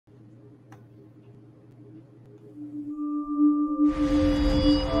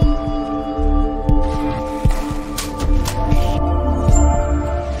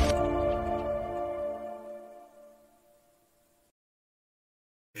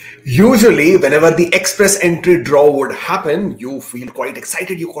Usually, whenever the express entry draw would happen, you feel quite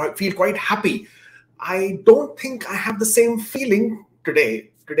excited, feel quite happy. I don't think I have the same feeling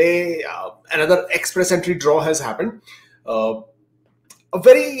today. Today, another express entry draw has happened. Uh, a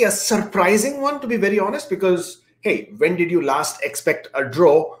very surprising one, to be very honest, because, hey, when did you last expect a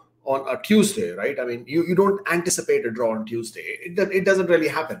draw on a Tuesday, right? I mean, you don't anticipate a draw on Tuesday. It doesn't really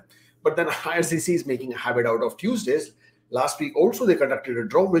happen. But then IRCC is making a habit out of Tuesdays. Last week also they conducted a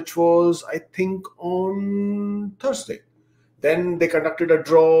draw, which was, I think, on Thursday. Then they conducted a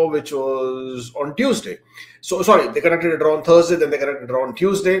draw, which was on Tuesday. So, sorry, they conducted a draw on Thursday, then they conducted a draw on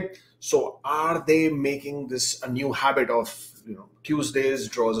Tuesday. So, are they making this a new habit of, Tuesdays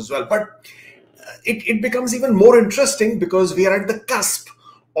draws as well? But it becomes even more interesting because we are at the cusp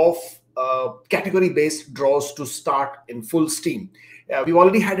of category-based draws to start in full steam. We've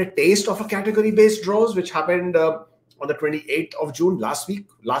already had a taste of a category-based draws, which happened on the 28th of June last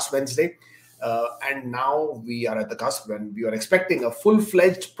Wednesday. And now we are at the cusp when we are expecting a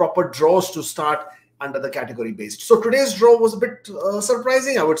full-fledged proper draws to start under the category based. So today's draw was a bit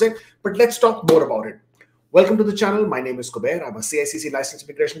surprising, I would say, but let's talk more about it. Welcome to the channel. My name is Kubeir. I'm a CICC licensed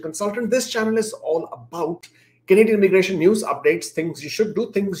immigration consultant. This channel is all about Canadian immigration news, updates, things you should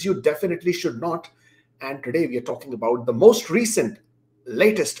do, things you definitely should not. And today we are talking about the most recent,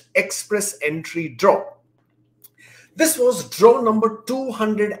 latest express entry draw. This was draw number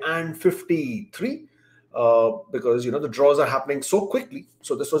 253 because, the draws are happening so quickly.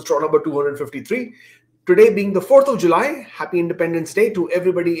 So this was draw number 253. Today being the 4th of July, happy Independence Day to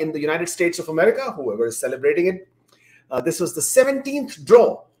everybody in the United States of America, whoever is celebrating it. This was the 17th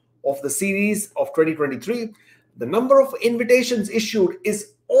draw of the series of 2023. The number of invitations issued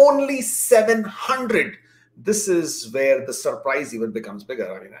is only 700. This is where the surprise even becomes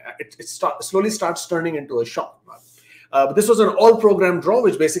bigger. I mean, it slowly starts turning into a shock. But this was an all-program draw,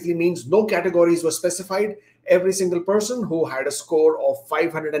 which basically means no categories were specified. Every single person who had a score of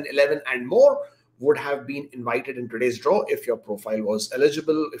 511 and more would have been invited in today's draw if your profile was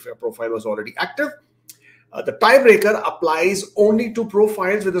eligible, if your profile was already active. The tiebreaker applies only to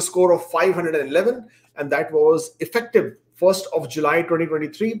profiles with a score of 511, and that was effective 1st of July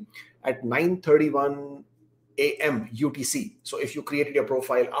 2023 at 9:31 a.m. UTC. So if you created your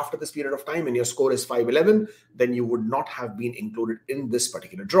profile after this period of time and your score is 511, then you would not have been included in this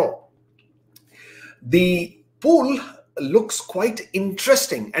particular draw. The pool looks quite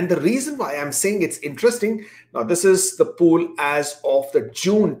interesting. And the reason why I'm saying it's interesting, now this is the pool as of the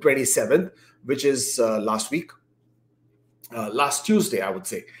June 27th, which is last Tuesday, I would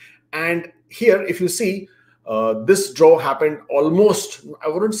say. And here, if you see, this draw happened almost, I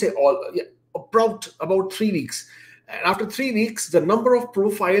wouldn't say all, about 3 weeks. And after 3 weeks, the number of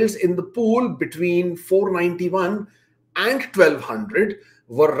profiles in the pool between 491 and 1200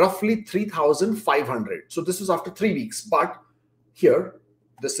 were roughly 3,500. So this was after 3 weeks. But here,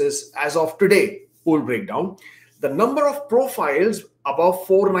 this is as of today, pool breakdown. The number of profiles above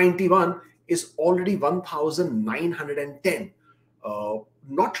 491 is already 1,910.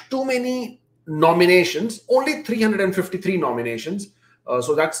 Not too many nominations, only 353 nominations.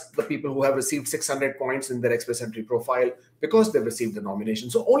 So that's the people who have received 600 points in their express entry profile because they've received the nomination.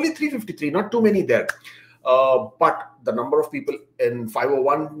 So only 353, not too many there. But the number of people in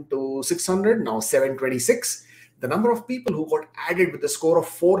 501 to 600, now 726. The number of people who got added with a score of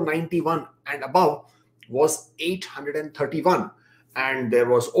 491 and above was 831. And there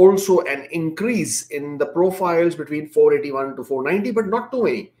was also an increase in the profiles between 481 to 490, but not too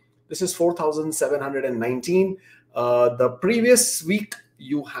many. This is 4,719. The previous week,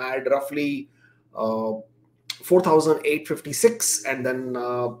 you had roughly 4,856, and then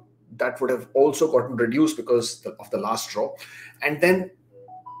that would have also gotten reduced because of the last draw. And then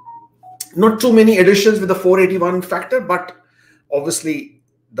not too many additions with the 481 factor, but obviously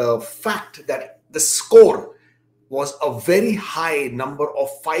the fact that the score was a very high number of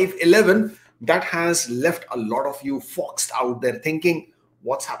 511, that has left a lot of you foxed out there thinking,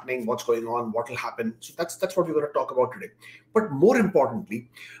 what's happening, what's going on, what will happen. So that's what we're going to talk about today. But more importantly,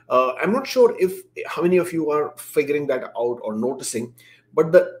 I'm not sure how many of you are figuring that out or noticing,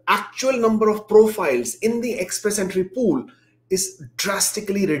 but the actual number of profiles in the express entry pool is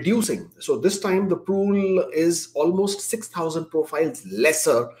drastically reducing. So this time the pool is almost 6,000 profiles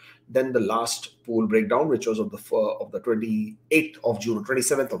lesser than the last pool breakdown, which was of the 28th of June or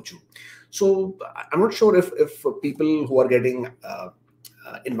 27th of June. So I'm not sure if people who are getting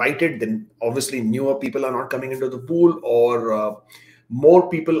invited, then obviously newer people are not coming into the pool, or more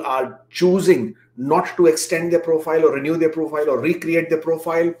people are choosing not to extend their profile or renew their profile or recreate their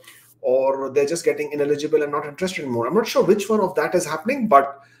profile, or they're just getting ineligible and not interested anymore. I'm not sure which one of that is happening,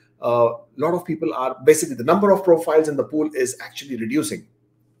 but a lot of people are basically, the number of profiles in the pool is actually reducing.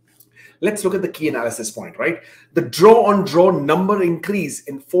 Let's look at the key analysis point, right? The draw-on-draw number increase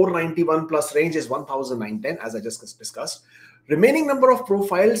in 491 plus range is 1,910, as I just discussed. Remaining number of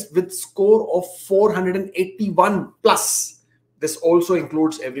profiles with score of 481 plus. This also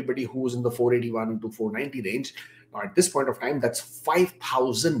includes everybody who's in the 481 to 490 range. Now, at this point of time, that's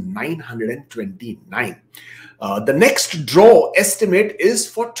 5,929. The next draw estimate is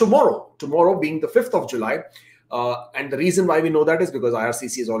for tomorrow being the 5th of July. And the reason why we know that is because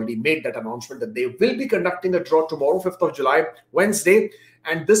IRCC has already made that announcement that they will be conducting a draw tomorrow, 5th of July, Wednesday.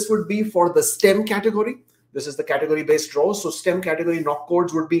 And this would be for the STEM category. This is the category-based draw. So STEM category knock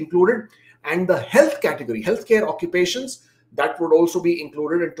codes would be included. And the health category, healthcare occupations, that would also be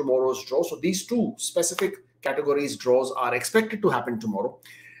included in tomorrow's draw. So these two specific categories draws are expected to happen tomorrow.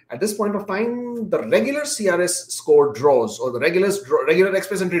 At this point of time, the regular CRS score draws or the regular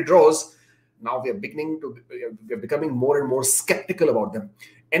express entry draws, now we are becoming more and more skeptical about them.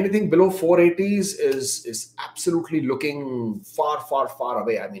 Anything below 480s is absolutely looking far, far, far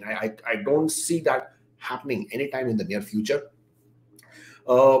away. I mean, I don't see that happening anytime in the near future.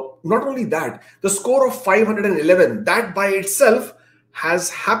 Not only that, the score of 511, that by itself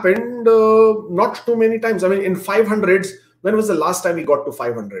has happened not too many times. I mean, in 500s, when was the last time we got to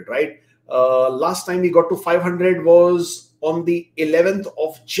 500, right? Last time we got to 500 was on the 11th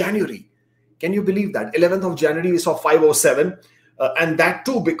of January. Can you believe that? 11th of January, we saw 507. And that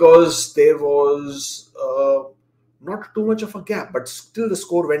too, because there was not too much of a gap, but still the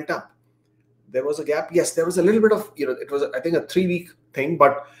score went up. There was a gap. Yes, there was a little bit of, it was, I think, a 3-week thing.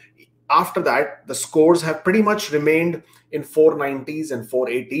 But after that, the scores have pretty much remained in 490s and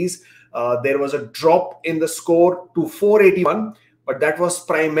 480s. There was a drop in the score to 481, but that was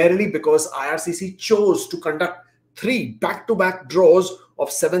primarily because IRCC chose to conduct 3 back-to-back draws of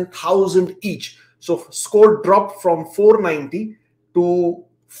 7,000 each. So score dropped from 490 to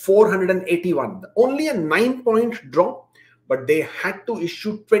 481. Only a 9-point drop, but they had to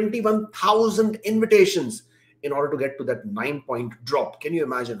issue 21,000 invitations in order to get to that 9-point drop. Can you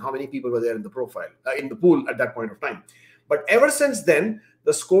imagine how many people were there in the pool at that point of time? But ever since then,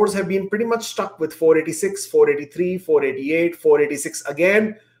 the scores have been pretty much stuck with 486, 483, 488, 486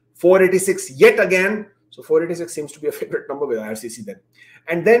 again, 486 yet again. So 486 seems to be a favorite number with IRCC then.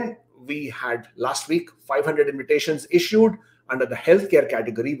 And then we had last week 500 invitations issued under the healthcare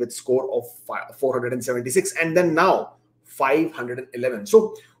category with score of 476, and then now 511.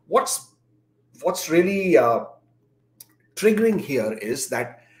 So what's really triggering here is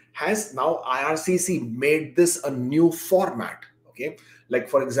that has now IRCC made this a new format. Okay, like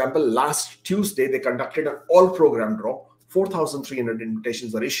for example, last Tuesday they conducted an all-program draw. 4,300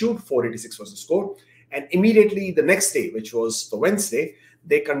 invitations were issued. 486 was the score. And immediately the next day, which was the Wednesday,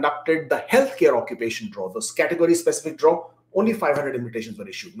 they conducted the healthcare occupation draw, this category-specific draw. Only 500 invitations were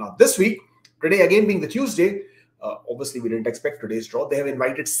issued. Now, this week, today again being the Tuesday, obviously we didn't expect today's draw. They have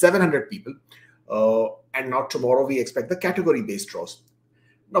invited 700 people. And now tomorrow we expect the category-based draws.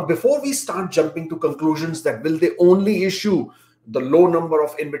 Now, before we start jumping to conclusions that will they only issue the low number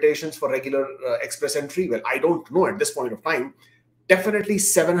of invitations for regular express entry, well, I don't know at this point of time. Definitely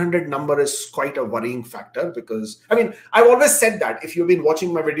 700 number is quite a worrying factor because, I mean, I've always said that if you've been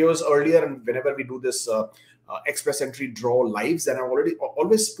watching my videos earlier and whenever we do this express entry draw lives, and I've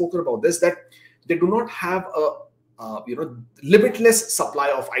always spoken about this, that they do not have a limitless supply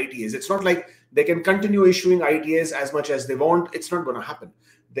of ITAs. It's not like they can continue issuing ITAs as much as they want. It's not going to happen.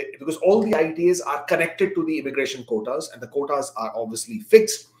 Because all the ITAs are connected to the immigration quotas, and the quotas are obviously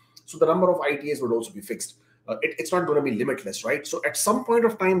fixed. So the number of ITAs would also be fixed. It's not going to be limitless, right? So at some point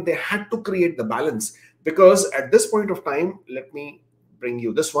of time, they had to create the balance, because at this point of time, let me bring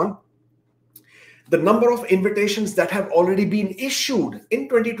you this one. The number of invitations that have already been issued in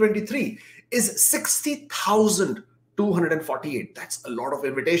 2023 is 60,248. That's a lot of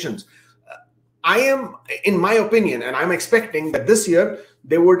invitations. I am, in my opinion, and I'm expecting that this year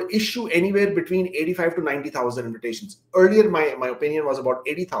they would issue anywhere between 85 to 90,000 invitations. Earlier, my opinion was about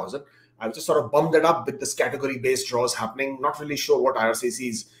 80,000. I've just sort of bumped it up with this category-based draws happening. Not really sure what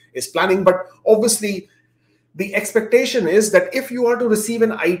IRCC is planning, but obviously the expectation is that if you are to receive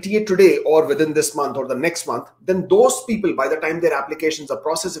an ITA today or within this month or the next month, then those people, by the time their applications are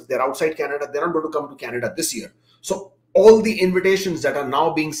processed, if they're outside Canada, they're not going to come to Canada this year. So all the invitations that are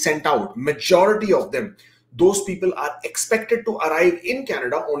now being sent out, majority of them, those people are expected to arrive in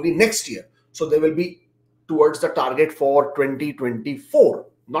Canada only next year. So they will be towards the target for 2024,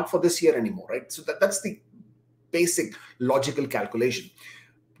 not for this year anymore, right? So that's the basic logical calculation.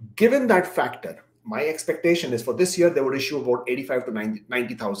 Given that factor, my expectation is for this year, they would issue about 85 to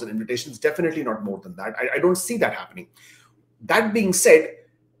 90,000 invitations, definitely not more than that. I don't see that happening. That being said,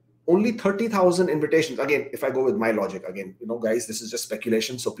 only 30,000 invitations. Again, if I go with my logic, again, guys, this is just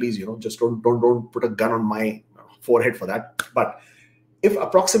speculation. So please, just don't put a gun on my forehead for that. But if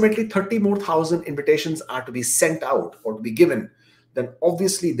approximately 30 more thousand invitations are to be sent out or to be given, then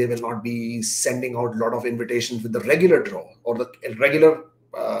obviously they will not be sending out a lot of invitations with the regular draw or the regular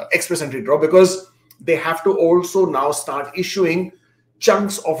express entry draw, because they have to also now start issuing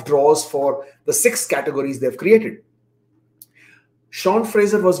chunks of draws for the 6 categories they've created. Sean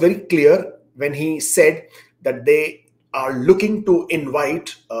Fraser was very clear when he said that they are looking to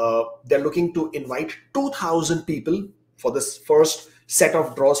invite, 2,000 people for this first set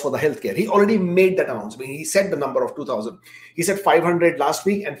of draws for the healthcare. He already made that announcement. He said the number of 2,000. He said 500 last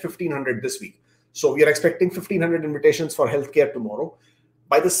week and 1,500 this week. So we are expecting 1,500 invitations for healthcare tomorrow.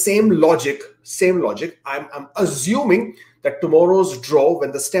 By the same logic, I'm assuming that tomorrow's draw,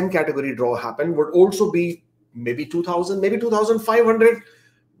 when the STEM category draw happened, would also be maybe 2,000, maybe 2,500.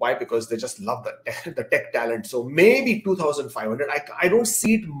 Why? Because they just love the tech talent. So maybe 2,500. I don't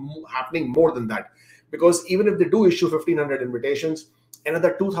see it happening more than that, because even if they do issue 1,500 invitations,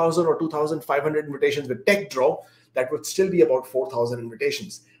 another 2,000 or 2,500 invitations with tech draw, that would still be about 4,000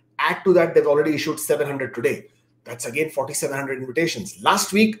 invitations. Add to that, they've already issued 700 today. That's again 4,700 invitations.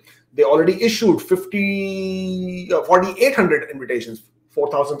 Last week, they already issued 4,800 invitations.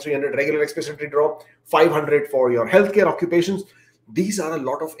 4,300 regular express entry draw, 500 for your healthcare occupations. These are a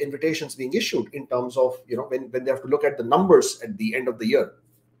lot of invitations being issued in terms of, when they have to look at the numbers at the end of the year.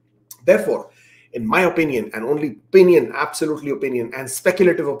 Therefore, in my opinion, and only opinion, absolutely opinion, and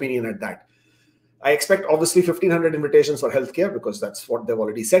speculative opinion at that, I expect obviously 1,500 invitations for healthcare, because that's what they've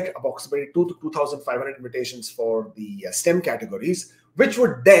already said, approximately 2,500 invitations for the STEM categories, which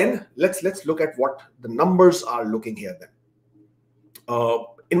would then, let's look at what the numbers are looking here then.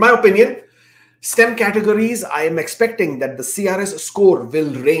 In my opinion, STEM categories, I am expecting that the CRS score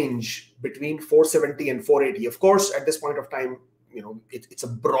will range between 470 and 480. Of course, at this point of time, it's a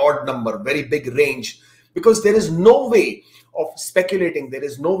broad number, very big range, because there is no way of speculating. There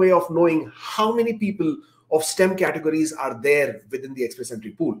is no way of knowing how many people of STEM categories are there within the express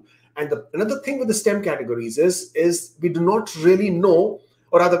entry pool. And another thing with the STEM categories is we do not really know,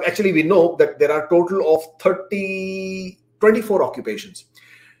 or rather, actually, we know that there are a total of 24 occupations.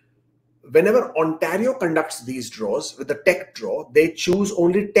 Whenever Ontario conducts these draws with the tech draw, they choose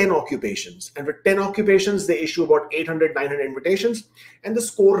only 10 occupations. And with 10 occupations, they issue about 800, 900 invitations. And the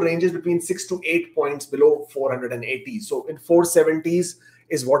score ranges between 6 to 8 points below 480. So in 470s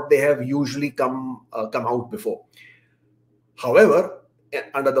is what they have usually come out before. However,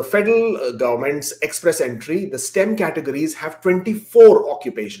 under the federal government's express entry, the STEM categories have 24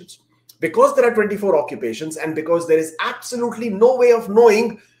 occupations. Because there are 24 occupations, and because there is absolutely no way of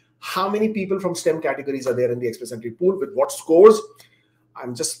knowing how many people from STEM categories are there in the express entry pool with what scores,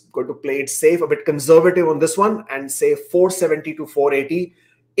 I'm just going to play it safe, a bit conservative on this one, and say 470 to 480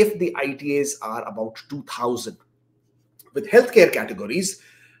 if the ITAs are about 2,000. With healthcare categories,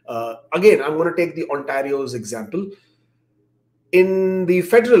 again, I'm going to take the Ontario's example. In the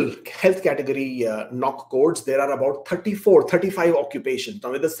federal health category knock codes, there are about 35 occupations.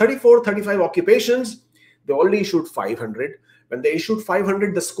 Now, with the 35 occupations, they only issued 500. When they issued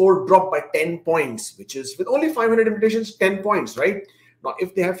 500, the score dropped by 10 points, which is, with only 500 invitations, 10 points, right? Now,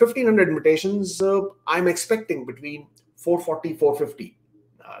 if they have 1,500 invitations, I'm expecting between 440, 450.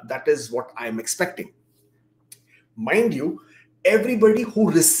 That is what I'm expecting. Mind you, everybody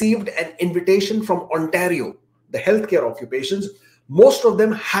who received an invitation from Ontario, the healthcare occupations, most of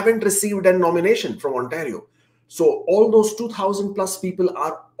them haven't received a nomination from Ontario. So all those 2,000 plus people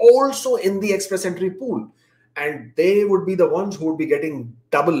are also in the express entry pool, and they would be the ones who would be getting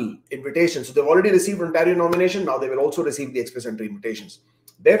double invitations. So they've already received Ontario nomination. Now they will also receive the express entry invitations.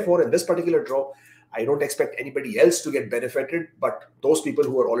 Therefore, in this particular draw, I don't expect anybody else to get benefited, but those people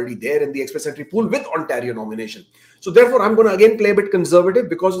who are already there in the express entry pool with Ontario nomination. So therefore, I'm going to again play a bit conservative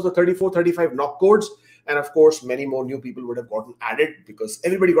because of the 34, 35 knock codes. And of course, many more new people would have gotten added because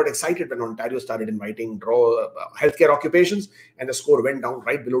everybody got excited when Ontario started inviting healthcare occupations, and the score went down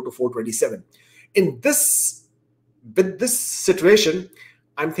right below to 427. With this situation,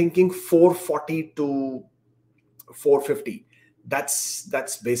 I'm thinking 440 to 450.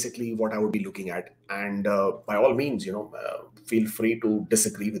 That's basically what I would be looking at. And by all means, feel free to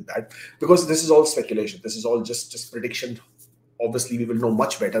disagree with that, because this is all speculation. This is all just prediction. Obviously, we will know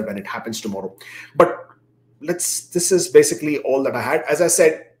much better when it happens tomorrow. But this is basically all that I had. As I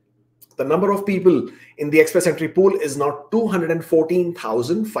said, The number of people in the express entry pool is now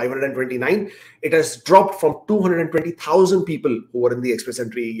 214,529. It has dropped from 220,000 people who were in the express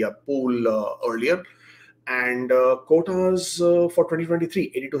entry pool earlier. And quotas for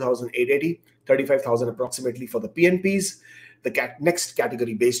 2023, 82,880, 35,000 approximately for the PNPs. The next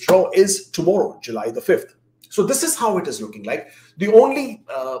category based draw is tomorrow, July the 5th. So this is how it is looking like. The only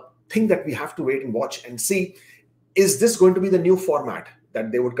thing that we have to wait and watch and see, is this going to be the new format that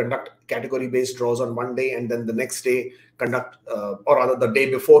they would conduct category based draws on one day and then the next day conduct, or rather the day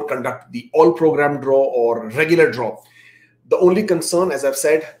before conduct the all program draw or regular draw. The only concern, as I've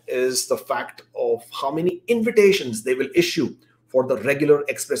said, is the fact of how many invitations they will issue for the regular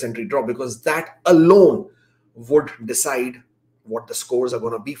express entry draw, because that alone would decide what the scores are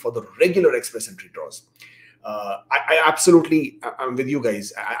going to be for the regular express entry draws. I absolutely, I'm with you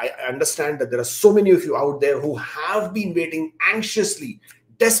guys. I understand that there are so many of you out there who have been waiting anxiously,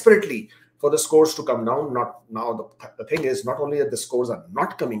 desperately for the scores to come down. Not now. The thing is, not only that the scores are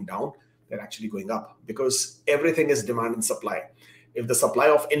not coming down, they're actually going up, because everything is demand and supply. If the supply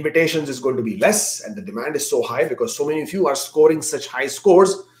of invitations is going to be less and the demand is so high because so many of you are scoring such high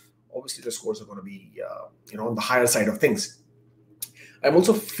scores, obviously the scores are going to be on the higher side of things. I'm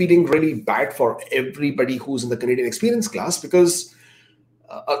also feeling really bad for everybody who's in the Canadian experience class, because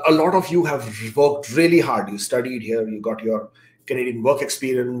a lot of you have worked really hard. You studied here, you got your Canadian work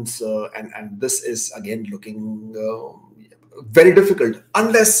experience, and this is again looking very difficult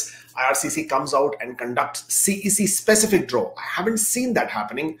unless IRCC comes out and conducts CEC specific draw. I haven't seen that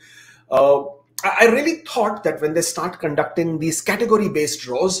happening. I really thought that when they start conducting these category based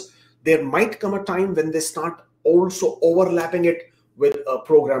draws, there might come a time when they start also overlapping it with a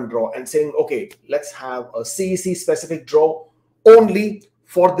program draw and saying, okay, let's have a CEC specific draw only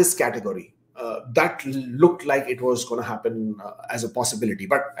for this category. That looked like it was going to happen as a possibility.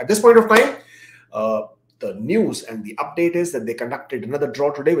 But at this point of time, the news and the update is that they conducted another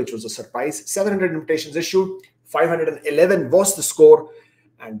draw today, which was a surprise. 700 invitations issued, 511 was the score.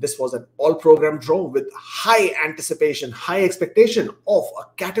 And this was an all program draw with high anticipation, high expectation of a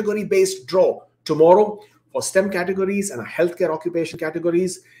category based draw tomorrow for STEM categories and healthcare occupation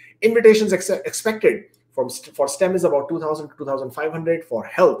categories. Invitations expected for STEM is about 2,000 to 2,500, for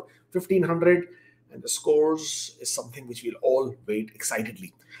health 1,500, and the scores is something which we'll all wait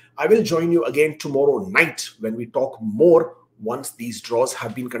excitedly. I will join you again tomorrow night when we talk more once these draws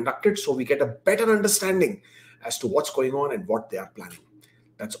have been conducted, so we get a better understanding as to what's going on and what they are planning.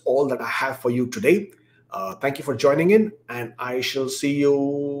 That's all that I have for you today. Thank you for joining in, and I shall see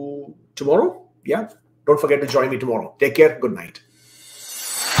you tomorrow. Yeah. Don't forget to join me tomorrow. Take care. Good night.